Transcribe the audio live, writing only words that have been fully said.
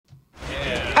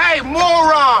Hey,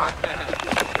 moron!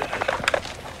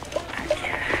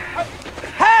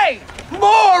 Hey,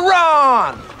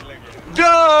 moron! Dude!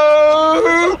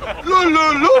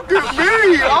 Look at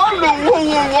me! I'm the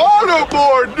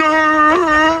waterboard,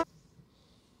 dude!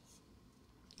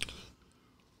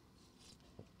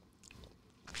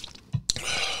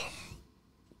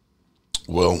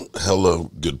 Well, hello,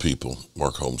 good people.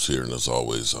 Mark Holmes here, and as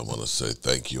always, I want to say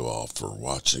thank you all for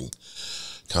watching,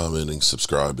 commenting,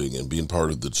 subscribing, and being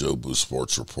part of the Joe Boo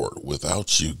Sports Report.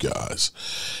 Without you guys,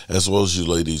 as well as you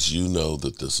ladies, you know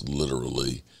that this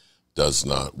literally does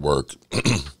not work.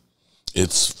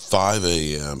 It's 5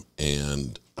 a.m.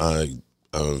 and I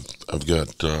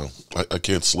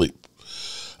can't sleep.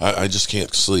 I just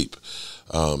can't sleep,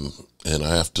 and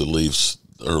I have to leave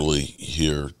early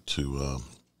here to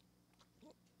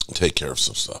take care of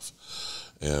some stuff,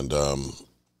 and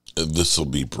this will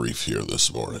be brief here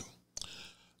this morning.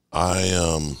 I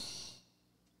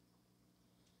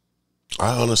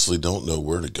honestly don't know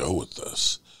where to go with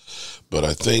this, but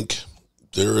I think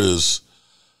there is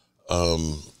a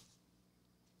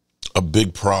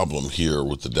big problem here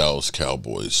with the Dallas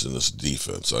Cowboys and this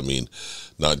defense. I mean,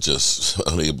 not just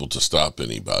unable to stop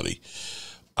anybody.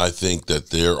 I think that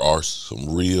there are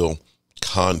some real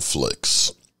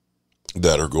conflicts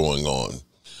that are going on,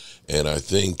 and I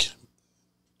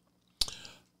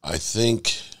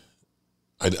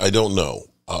don't know.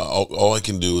 All I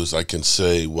can do is I can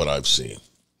say what I've seen.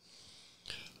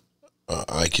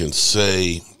 I can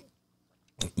say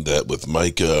that with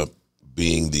Micah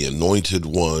being the anointed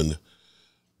one,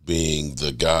 being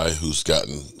the guy who's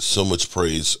gotten so much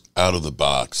praise out of the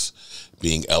box,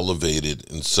 being elevated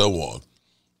and so on,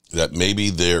 that maybe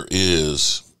there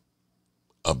is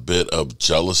a bit of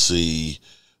jealousy,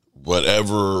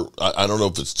 whatever. I don't know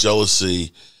if it's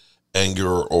jealousy,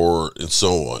 anger, and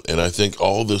so on. And I think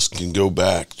all this can go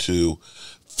back to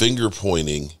finger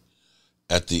pointing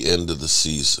at the end of the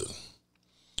season.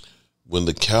 When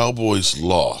the Cowboys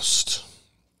lost,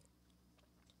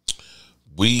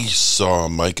 we saw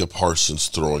Micah Parsons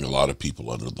throwing a lot of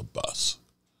people under the bus.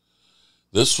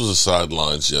 This was the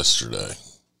sidelines yesterday.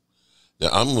 Now,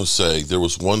 I'm going to say there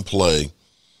was one play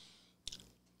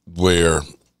where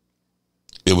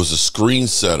it was a screen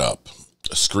set up.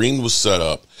 A screen was set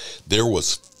up. There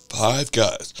was five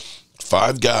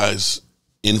guys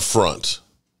in front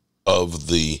of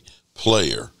the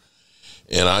player,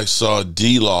 and I saw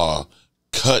D-Law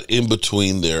cut in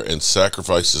between there and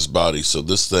sacrifice his body so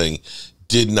this thing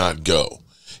did not go.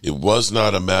 It was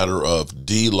not a matter of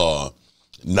D-Law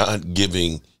not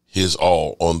giving his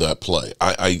all on that play.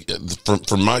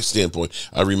 From my standpoint,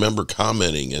 I remember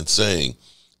commenting and saying,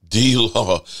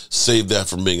 D-Law saved that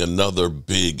from being another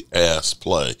big-ass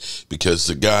play because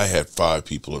the guy had five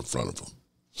people in front of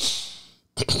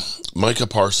him. Micah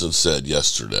Parsons said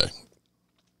yesterday,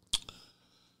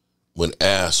 when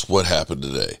asked what happened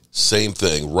today, same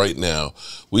thing right now.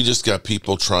 We just got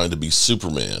people trying to be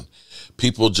Superman.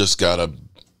 People just got to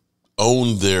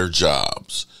own their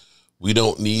jobs. We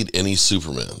don't need any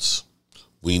Supermans.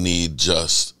 We need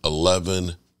just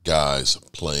 11 guys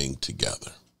playing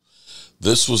together.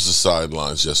 This was the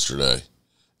sidelines yesterday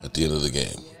at the end of the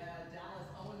game.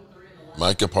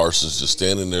 Micah Parsons just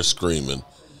standing there screaming,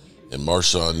 and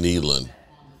Marshawn kneeling,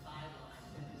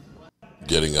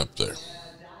 getting up there.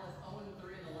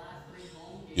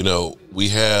 You know, we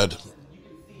had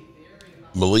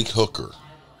Malik Hooker,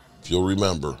 if you'll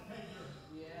remember.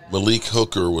 Malik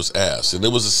Hooker was asked, and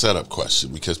it was a setup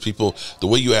question because people, the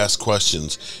way you ask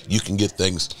questions, you can get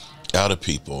things out of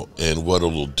people, and what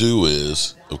it'll do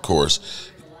is, of course,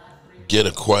 get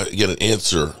an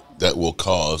answer that will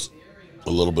cause a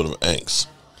little bit of angst.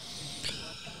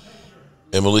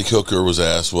 And Malik Hooker was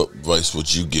asked, what advice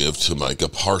would you give to Micah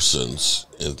Parsons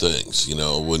and things? You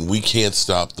know, when we can't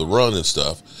stop the run and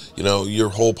stuff, you know, your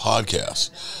whole podcast,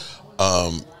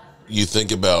 you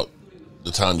think about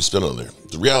the time you spend on there.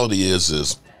 The reality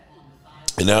is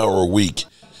an hour a week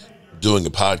doing a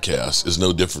podcast is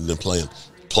no different than playing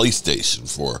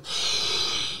PlayStation for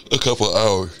a couple of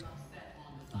hours.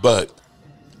 But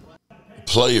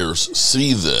players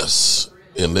see this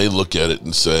and they look at it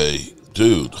and say,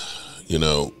 dude, you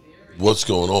know, what's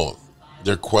going on?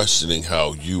 They're questioning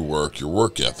how you work, your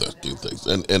work ethic and things.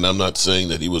 And I'm not saying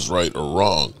that he was right or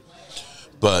wrong,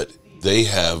 but they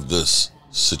have this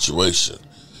situation.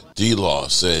 D-Law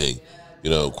saying, you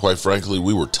know, quite frankly,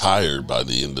 we were tired by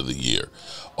the end of the year.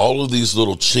 All of these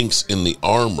little chinks in the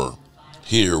armor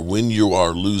here, when you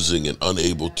are losing and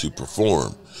unable to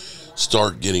perform,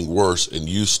 start getting worse and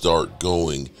you start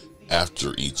going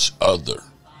after each other.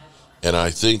 And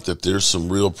I think that there's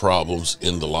some real problems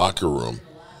in the locker room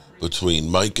between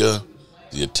Micah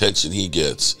the attention he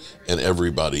gets, and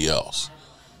everybody else.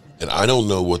 And I don't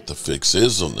know what the fix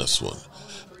is on this one.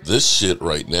 This shit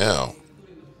right now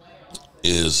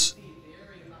is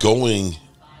going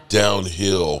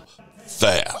downhill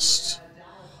fast.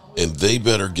 And they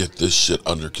better get this shit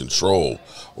under control,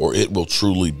 or it will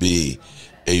truly be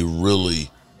a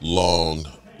really long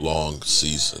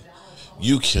season.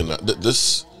 You cannot,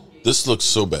 this looks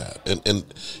so bad.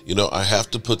 And you know, I have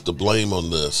to put the blame on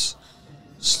this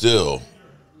still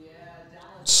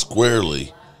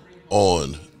squarely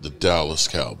on the Dallas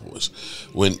Cowboys.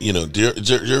 When, you know,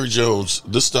 Jerry Jones,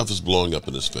 this stuff is blowing up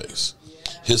in his face.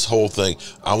 His whole thing,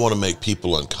 I want to make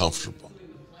people uncomfortable.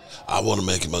 I want to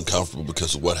make him uncomfortable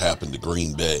because of what happened to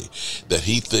Green Bay. That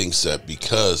he thinks that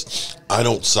because I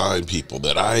don't sign people,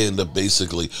 that I end up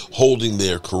basically holding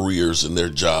their careers and their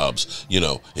jobs, you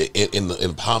know, in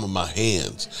the palm of my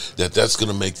hands, that's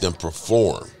going to make them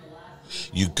perform.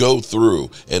 You go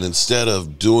through, and instead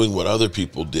of doing what other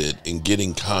people did and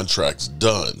getting contracts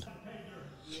done,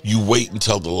 you wait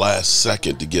until the last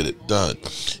second to get it done.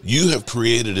 You have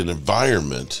created an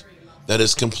environment that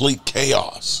is complete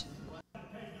chaos.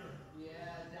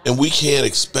 And we can't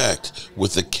expect,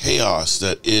 with the chaos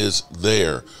that is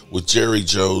there with Jerry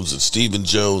Jones and Stephen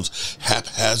Jones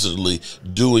haphazardly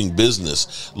doing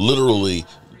business, literally,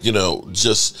 you know,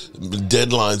 just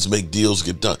deadlines make deals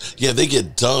get done. Yeah, they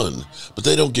get done, but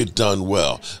they don't get done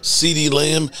well. CeeDee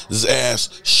Lamb's ass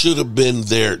should have been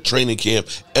there at training camp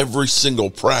every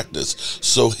single practice,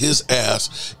 so his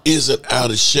ass isn't out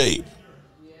of shape.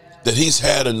 That he's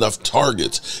had enough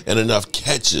targets and enough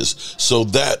catches so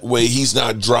that way he's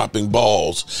not dropping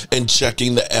balls and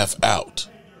checking the F out.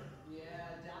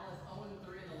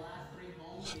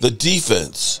 The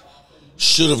defense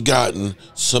should have gotten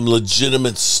some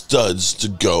legitimate studs to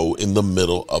go in the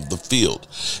middle of the field.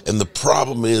 And the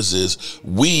problem is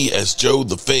we, as Joe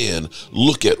the fan,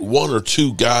 look at one or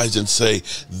two guys and say,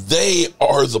 they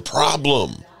are the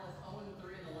problem.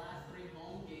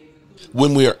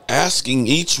 When we are asking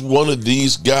each one of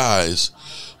these guys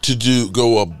to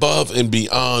go above and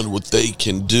beyond what they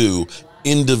can do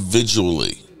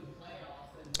individually,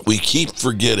 we keep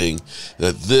forgetting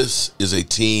that this is a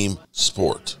team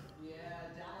sport.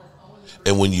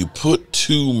 And when you put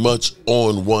too much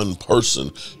on one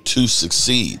person to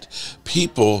succeed,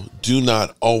 people do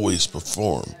not always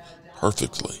perform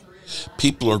perfectly.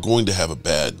 People are going to have a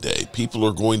bad day. People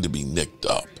are going to be nicked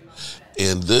up.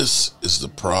 And this is the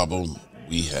problem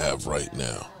we have right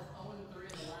now.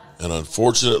 And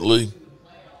unfortunately,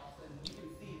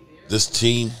 this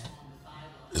team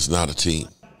is not a team.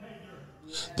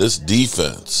 This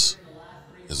defense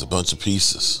is a bunch of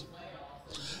pieces.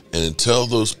 And until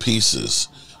those pieces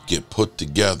get put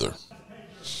together,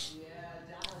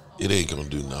 it ain't going to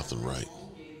do nothing right.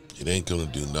 It ain't going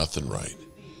to do nothing right.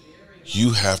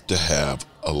 You have to have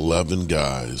 11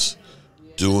 guys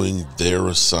doing their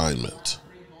assignment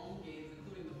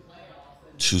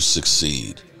to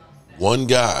succeed. One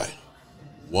guy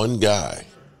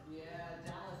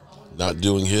not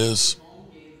doing his,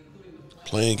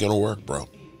 play ain't gonna work, bro.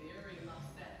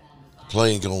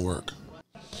 Play ain't gonna work.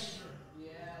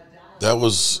 That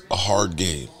was a hard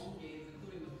game.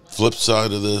 Flip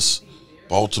side of this,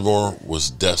 Baltimore was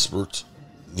desperate,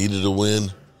 needed a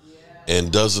win,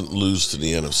 and doesn't lose to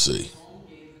the NFC.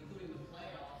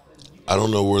 I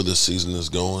don't know where this season is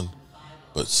going,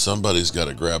 but somebody's got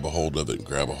to grab a hold of it and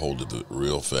grab a hold of it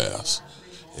real fast.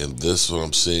 And this, what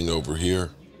I'm seeing over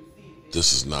here,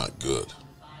 this is not good.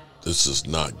 This is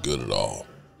not good at all.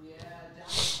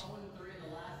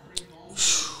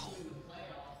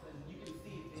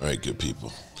 All right, good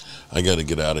people. I got to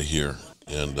get out of here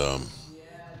and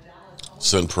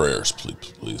send prayers,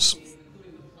 please.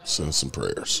 Send some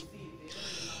prayers.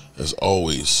 As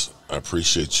always, I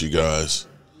appreciate you guys.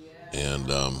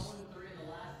 And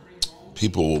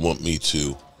people will want me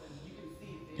to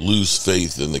lose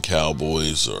faith in the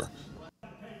Cowboys or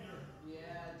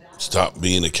stop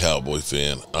being a Cowboy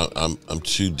fan. I'm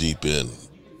too deep in.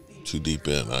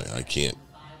 I can't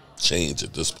change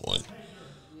at this point.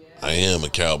 I am a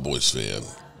Cowboys fan,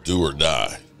 do or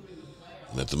die.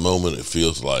 And at the moment, it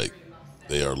feels like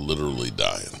they are literally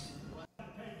dying.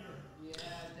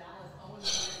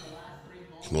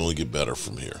 Can only get better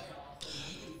from here.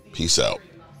 Peace out.